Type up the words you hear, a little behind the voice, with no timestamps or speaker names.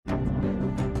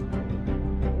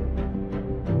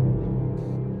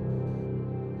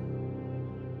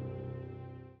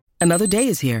Another day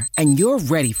is here, and you're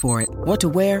ready for it. What to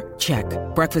wear? Check.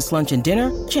 Breakfast, lunch, and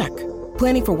dinner? Check.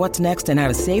 Planning for what's next and how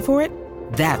to save for it?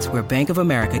 That's where Bank of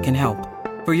America can help.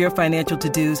 For your financial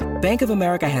to-dos, Bank of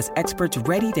America has experts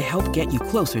ready to help get you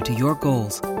closer to your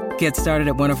goals. Get started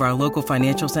at one of our local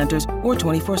financial centers or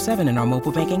 24/7 in our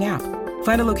mobile banking app.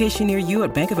 Find a location near you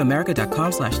at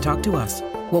bankofamerica.com/talktous.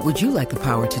 What would you like the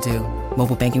power to do?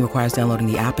 Mobile banking requires downloading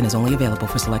the app and is only available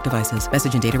for select devices.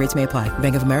 Message and data rates may apply.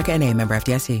 Bank of America N.A., member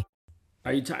FDIC.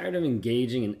 Are you tired of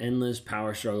engaging in endless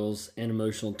power struggles and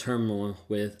emotional turmoil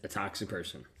with a toxic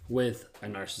person, with a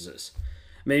narcissist?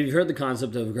 Maybe you've heard the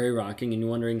concept of gray rocking and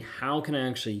you're wondering, how can I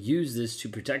actually use this to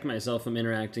protect myself from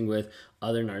interacting with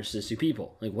other narcissistic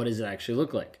people? Like, what does it actually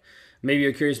look like? Maybe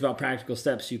you're curious about practical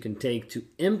steps you can take to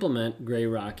implement gray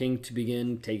rocking to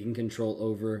begin taking control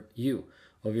over you,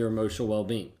 of your emotional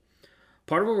well-being.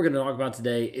 Part of what we're going to talk about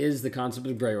today is the concept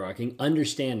of gray rocking,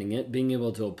 understanding it, being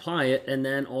able to apply it, and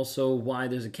then also why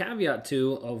there's a caveat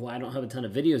too of why I don't have a ton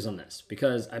of videos on this,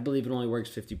 because I believe it only works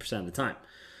 50% of the time.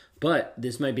 But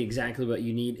this might be exactly what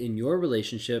you need in your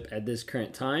relationship at this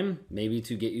current time, maybe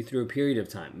to get you through a period of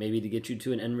time, maybe to get you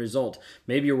to an end result.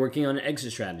 Maybe you're working on an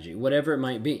exit strategy, whatever it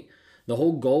might be. The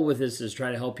whole goal with this is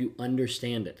try to help you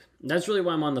understand it. That's really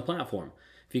why I'm on the platform.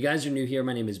 If you guys are new here,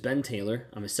 my name is Ben Taylor.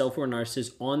 I'm a self-aware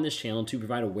narcissist on this channel to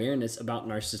provide awareness about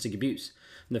narcissistic abuse.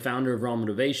 I'm the founder of Raw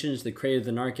Motivations, the creator of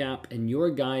the Narc app, and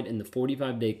your guide in the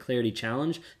 45-day Clarity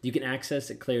Challenge that you can access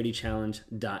at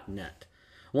claritychallenge.net.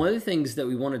 One of the things that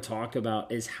we want to talk about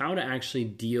is how to actually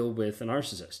deal with a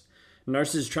narcissist. A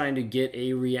narcissist is trying to get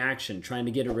a reaction, trying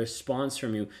to get a response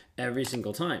from you every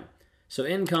single time. So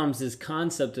in comes this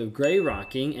concept of gray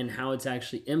rocking and how it's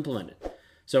actually implemented.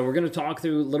 So we're going to talk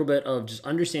through a little bit of just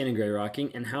understanding gray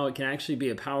rocking and how it can actually be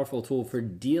a powerful tool for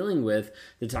dealing with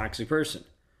the toxic person,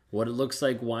 what it looks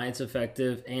like, why it's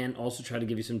effective, and also try to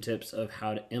give you some tips of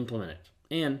how to implement it,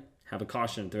 and have a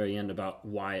caution at the very end about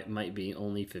why it might be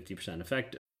only 50%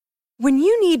 effective. When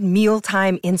you need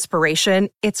mealtime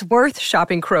inspiration, it's worth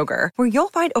shopping Kroger, where you'll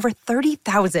find over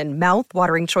 30,000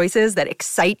 mouth-watering choices that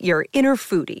excite your inner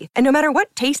foodie. And no matter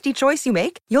what tasty choice you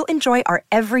make, you'll enjoy our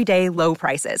everyday low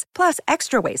prices, plus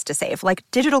extra ways to save, like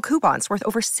digital coupons worth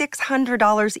over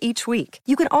 $600 each week.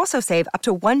 You can also save up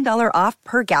to $1 off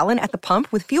per gallon at the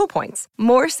pump with fuel points.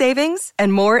 More savings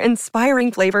and more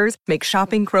inspiring flavors make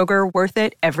shopping Kroger worth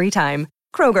it every time.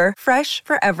 Kroger, fresh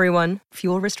for everyone.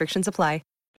 Fuel restrictions apply.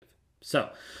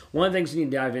 So, one of the things you need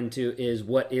to dive into is,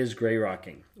 what is gray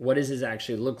rocking? What does this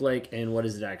actually look like, and what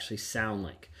does it actually sound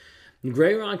like?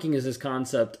 Gray rocking is this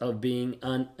concept of being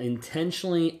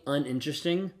intentionally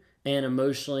uninteresting and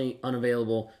emotionally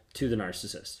unavailable to the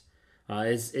narcissist.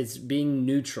 It's being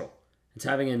neutral. It's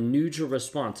having a neutral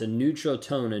response, a neutral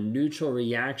tone, a neutral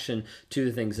reaction to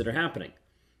the things that are happening.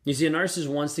 You see, a narcissist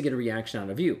wants to get a reaction out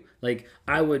of you. Like,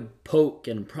 I would poke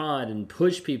and prod and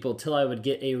push people till I would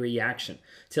get a reaction,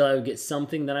 till I would get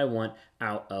something that I want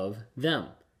out of them.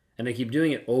 And I keep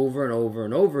doing it over and over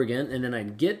and over again, and then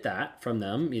I'd get that from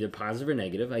them, either positive or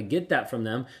negative. I get that from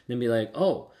them, and then be like,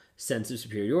 oh, sense of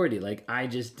superiority. Like, I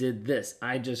just did this.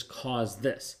 I just caused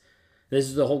this. This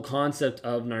is the whole concept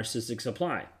of narcissistic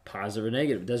supply, positive or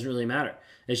negative. It doesn't really matter.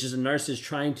 It's just a narcissist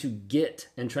trying to get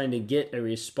a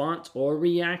response or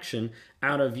reaction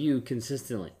out of you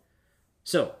consistently.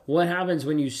 So what happens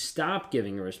when you stop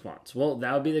giving a response? Well,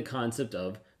 that would be the concept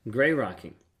of gray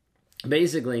rocking.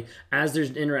 Basically, as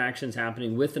there's interactions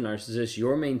happening with the narcissist,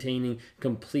 you're maintaining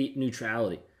complete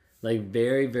neutrality, like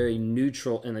very, very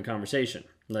neutral in the conversation.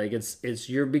 Like it's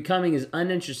you're becoming as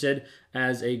uninterested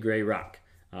as a gray rock.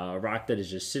 A rock that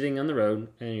is just sitting on the road,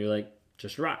 and you're like,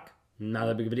 just a rock, not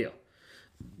that big of a deal.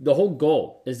 The whole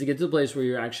goal is to get to the place where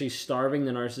you're actually starving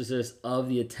the narcissist of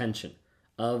the attention,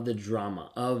 of the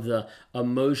drama, of the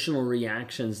emotional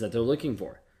reactions that they're looking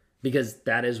for, because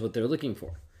that is what they're looking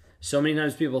for. So many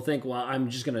times people think, well, I'm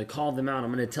just going to call them out.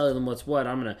 I'm going to tell them what's what.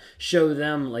 I'm going to show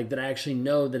them like that I actually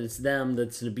know that it's them,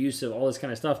 that's an abusive, all this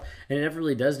kind of stuff, and it never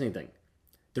really does anything.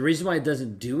 The reason why it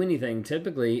doesn't do anything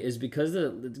typically is because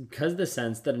of the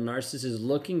sense that a narcissist is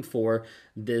looking for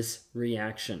this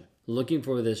reaction, looking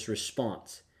for this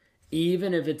response.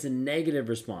 Even if it's a negative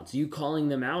response, you calling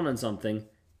them out on something,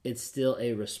 it's still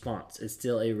a response. It's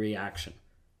still a reaction.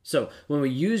 So when we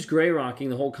use gray rocking,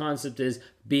 the whole concept is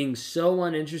being so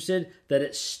uninterested that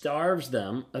it starves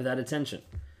them of that attention.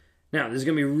 Now, this is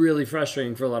going to be really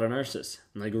frustrating for a lot of narcissists,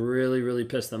 like really, really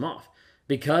piss them off.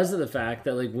 Because of the fact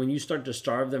that like when you start to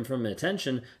starve them from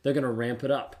attention, they're going to ramp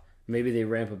it up. Maybe they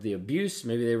ramp up the abuse.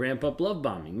 Maybe they ramp up love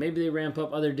bombing. Maybe they ramp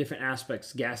up other different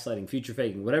aspects, gaslighting, future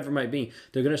faking, whatever it might be.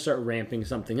 They're going to start ramping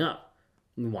something up.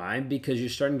 Why? Because you're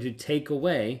starting to take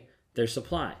away their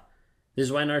supply. This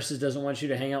is why a narcissist doesn't want you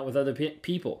to hang out with other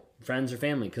people, friends or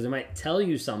family, because they might tell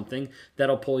you something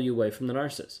that'll pull you away from the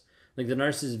narcissist. Like the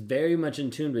narcissist is very much in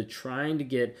tune with trying to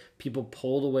get people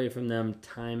pulled away from them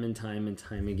time and time and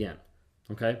time again.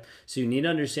 Okay? So you need to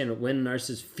understand that when a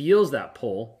narcissist feels that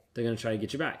pull, they're going to try to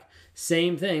get you back.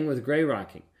 Same thing with gray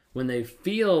rocking. When they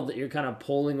feel that you're kind of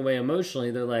pulling away emotionally,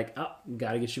 they're like, oh,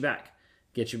 got to get you back.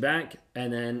 Get you back,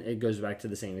 and then it goes back to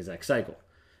the same exact cycle.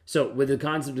 So with the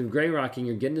concept of gray rocking,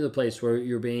 you're getting to the place where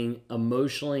you're being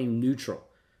emotionally neutral,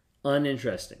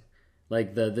 uninteresting.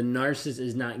 Like the narcissist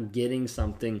is not getting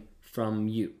something from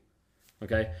you,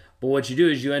 okay? But what you do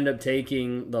is you end up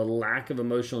taking the lack of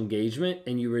emotional engagement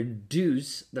and you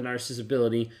reduce the narcissist's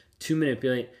ability to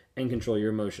manipulate and control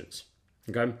your emotions,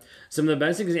 okay? Some of the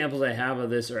best examples I have of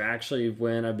this are actually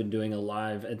when I've been doing a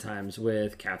live at times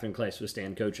with Catherine Clace with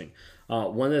Stand Coaching.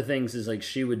 One of the things is like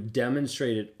she would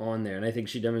demonstrate it on there, and I think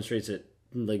she demonstrates it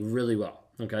like really well,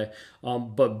 okay?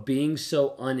 But being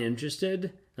so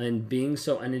uninterested and being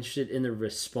so uninterested in the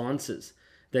responses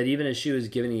that even as she was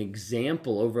giving an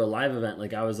example over a live event,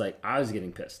 like I was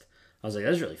getting pissed. I was like,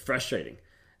 that's really frustrating.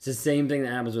 It's the same thing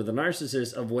that happens with a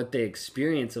narcissist of what they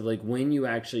experience of like when you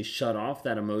actually shut off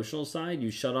that emotional side, you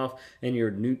shut off and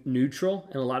you're neutral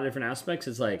in a lot of different aspects.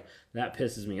 It's like, that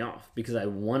pisses me off because I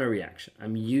want a reaction.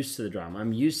 I'm used to the drama.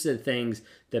 I'm used to things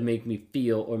that make me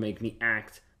feel or make me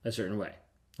act a certain way.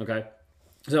 Okay?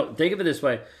 So think of it this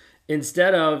way.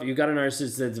 Instead of, you've got a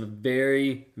narcissist that's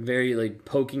very, very like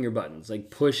poking your buttons, like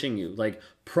pushing you, like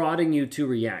prodding you to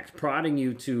react, prodding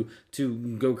you to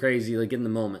go crazy like in the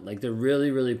moment. Like they're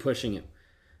really, really pushing you.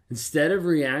 Instead of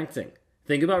reacting,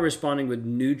 think about responding with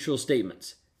neutral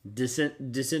statements,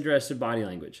 disinterested body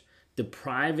language,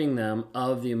 depriving them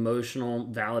of the emotional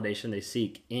validation they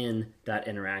seek in that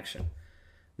interaction.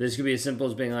 This could be as simple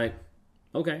as being like,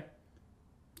 okay,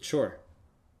 sure.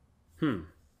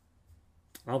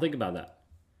 I'll think about that.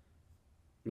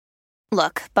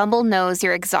 Look, Bumble knows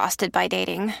you're exhausted by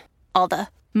dating. All the,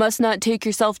 must not take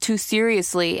yourself too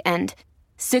seriously, and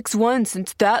 6'1"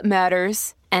 since that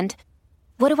matters. And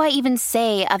what do I even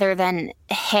say other than,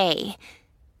 hey?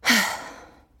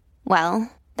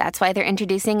 Well, that's why they're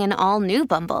introducing an all-new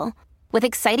Bumble, with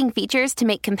exciting features to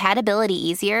make compatibility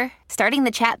easier, starting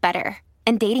the chat better,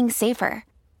 and dating safer.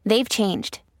 They've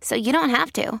changed, so you don't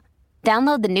have to.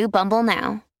 Download the new Bumble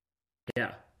now.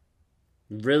 Yeah.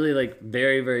 Really like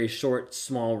very, very short,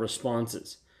 small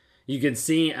responses. You can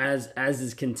see as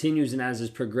this continues and as this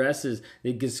progresses,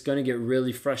 it's going to get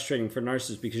really frustrating for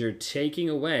narcissists because you're taking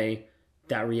away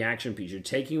that reaction piece. You're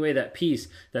taking away that piece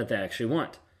that they actually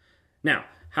want. Now,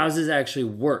 how does this actually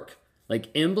work? Like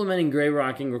implementing gray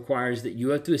rocking requires that you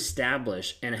have to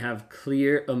establish and have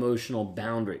clear emotional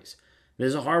boundaries. This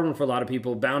is a hard one for a lot of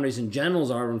people. Boundaries in general is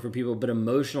a hard one for people, but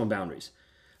emotional boundaries.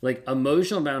 Like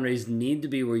emotional boundaries need to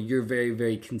be where you're very,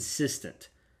 very consistent.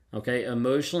 Okay,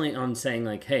 emotionally on saying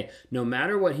like, hey, no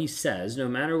matter what he says, no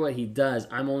matter what he does,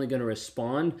 I'm only going to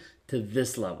respond to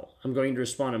this level. I'm going to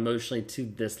respond emotionally to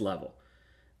this level.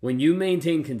 When you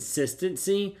maintain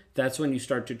consistency, that's when you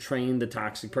start to train the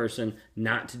toxic person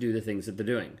not to do the things that they're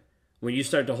doing. When you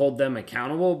start to hold them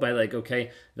accountable by like,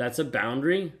 okay, that's a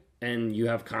boundary and you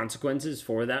have consequences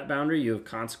for that boundary. You have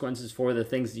consequences for the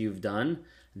things that you've done.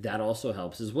 That also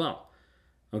helps as well.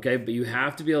 Okay, but you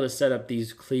have to be able to set up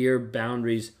these clear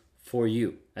boundaries for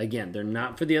you. Again, they're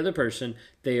not for the other person,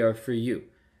 they are for you.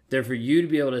 They're for you to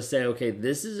be able to say, okay,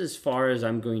 this is as far as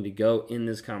I'm going to go in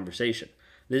this conversation.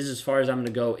 This is as far as I'm going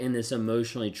to go in this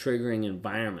emotionally triggering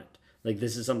environment. Like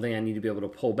this is something I need to be able to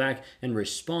pull back and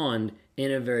respond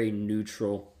in a very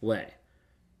neutral way.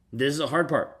 This is a hard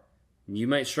part. You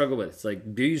might struggle with it. It's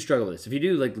like, do you struggle with this? If you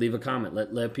do, like leave a comment,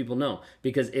 let people know,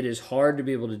 because it is hard to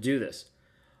be able to do this.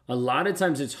 A lot of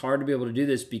times it's hard to be able to do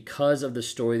this because of the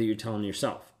story that you're telling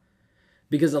yourself.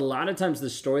 Because a lot of times the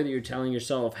story that you're telling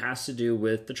yourself has to do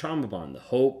with the trauma bond, the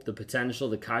hope, the potential,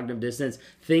 the cognitive dissonance,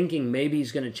 thinking maybe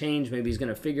he's going to change, maybe he's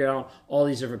going to figure out all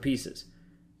these different pieces.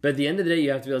 But at the end of the day,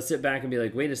 you have to be able to sit back and be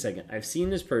like, wait a second, I've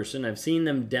seen this person, I've seen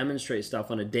them demonstrate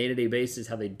stuff on a day-to-day basis,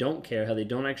 how they don't care, how they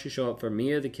don't actually show up for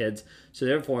me or the kids. So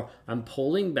therefore, I'm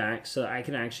pulling back so that I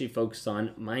can actually focus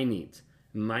on my needs,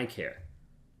 my care.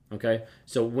 Okay?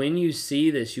 So when you see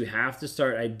this, you have to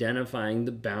start identifying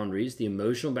the boundaries, the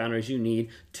emotional boundaries you need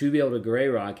to be able to gray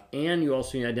rock, and you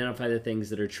also need to identify the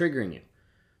things that are triggering you.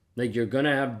 Like you're going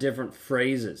to have different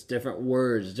phrases, different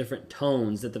words, different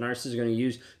tones that the narcissist is going to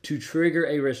use to trigger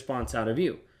a response out of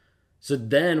you. So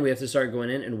then we have to start going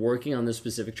in and working on the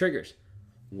specific triggers.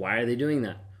 Why are they doing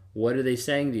that? What are they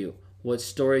saying to you? What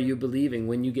story are you believing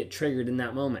when you get triggered in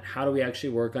that moment? How do we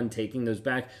actually work on taking those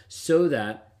back so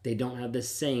that they don't have the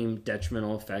same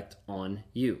detrimental effect on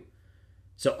you?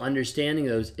 So understanding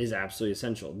those is absolutely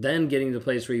essential. Then getting to the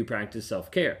place where you practice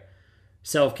self-care.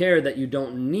 Self-care that you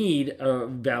don't need a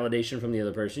validation from the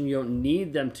other person. You don't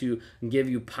need them to give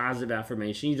you positive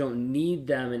affirmation. You don't need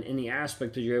them in any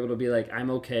aspect that you're able to be like,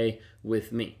 I'm okay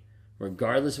with me.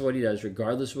 Regardless of what he does,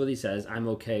 regardless of what he says, I'm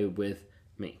okay with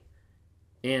me.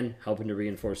 And helping to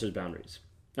reinforce his boundaries.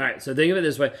 All right, so think of it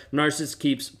this way. Narcissist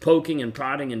keeps poking and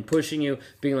prodding and pushing you,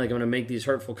 being like, I'm going to make these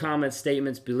hurtful comments,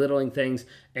 statements, belittling things,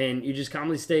 and you just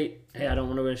calmly state, hey, I don't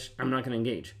want to wish, I'm not going to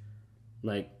engage.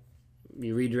 Like,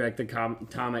 you redirect the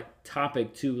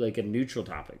topic to like a neutral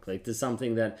topic, like to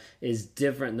something that is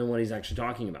different than what he's actually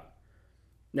talking about.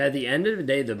 Now, at the end of the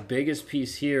day, the biggest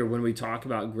piece here when we talk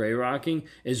about gray rocking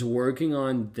is working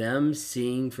on them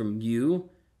seeing from you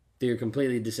that you're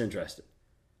completely disinterested,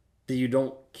 that you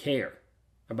don't care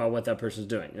about what that person's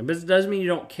doing. And it doesn't mean you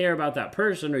don't care about that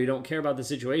person or you don't care about the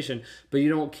situation, but you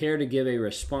don't care to give a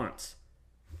response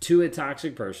to a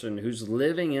toxic person who's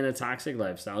living in a toxic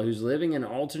lifestyle, who's living in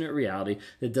an alternate reality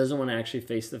that doesn't want to actually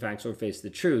face the facts or face the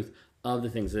truth of the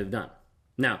things they've done.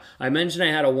 Now, I mentioned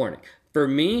I had a warning. For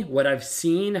me, what I've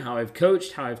seen, how I've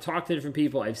coached, how I've talked to different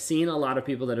people, I've seen a lot of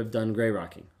people that have done gray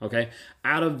rocking, okay?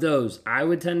 Out of those, I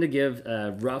would tend to give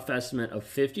a rough estimate of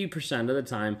 50% of the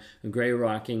time gray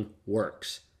rocking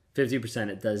works. 50%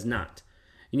 it does not.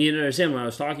 You need to understand when I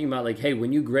was talking about like, hey,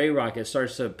 when you gray rock, it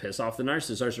starts to piss off the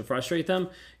narcissist, starts to frustrate them.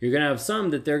 You're going to have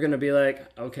some that they're going to be like,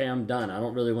 okay, I'm done. I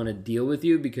don't really want to deal with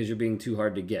you because you're being too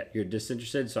hard to get. You're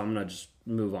disinterested, so I'm going to just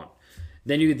move on.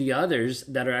 Then you get the others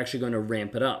that are actually going to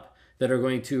ramp it up, that are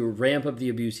going to ramp up the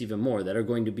abuse even more, that are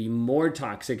going to be more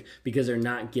toxic because they're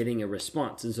not getting a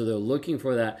response. And so they're looking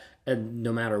for that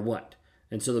no matter what.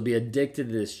 And so they'll be addicted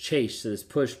to this chase, to this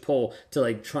push-pull, to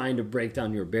like trying to break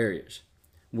down your barriers.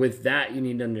 With that, you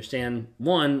need to understand,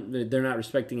 one, that they're not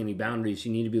respecting any boundaries.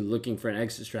 You need to be looking for an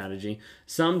exit strategy.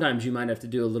 Sometimes you might have to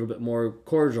do a little bit more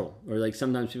cordial, or like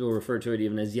sometimes people refer to it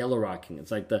even as yellow rocking.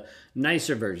 It's like the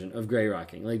nicer version of gray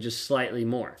rocking, like just slightly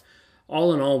more.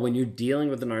 All in all, when you're dealing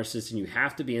with a narcissist and you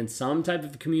have to be in some type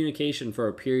of communication for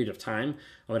a period of time,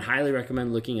 I would highly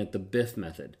recommend looking at the BIF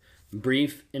method.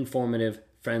 Brief, informative,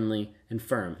 friendly, and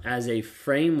firm, as a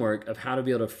framework of how to be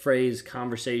able to phrase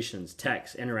conversations,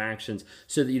 texts, interactions,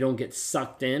 so that you don't get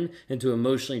sucked into an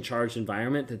emotionally charged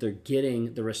environment, that they're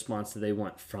getting the response that they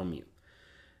want from you.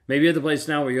 Maybe you're at the place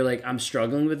now where you're like, I'm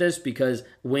struggling with this because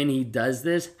when he does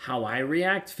this, how I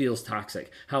react feels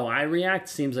toxic. How I react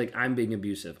seems like I'm being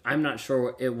abusive. I'm not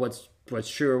sure what's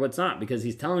true or what's not because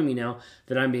he's telling me now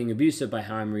that I'm being abusive by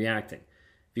how I'm reacting.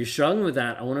 If you're struggling with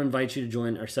that, I want to invite you to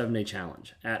join our 7-day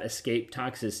challenge at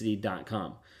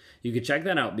escapetoxicity.com. You can check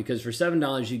that out because for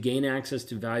 $7, you gain access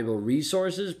to valuable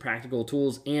resources, practical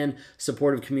tools, and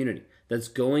supportive community that's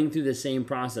going through the same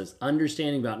process,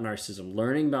 understanding about narcissism,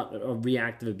 learning about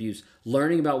reactive abuse,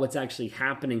 learning about what's actually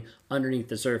happening underneath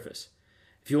the surface.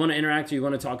 If you want to interact or you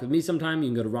want to talk with me sometime, you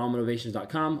can go to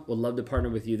rawmotivations.com. We'd love to partner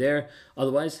with you there.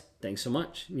 Otherwise, thanks so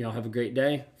much. Y'all have a great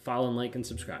day. Follow and like and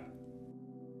subscribe.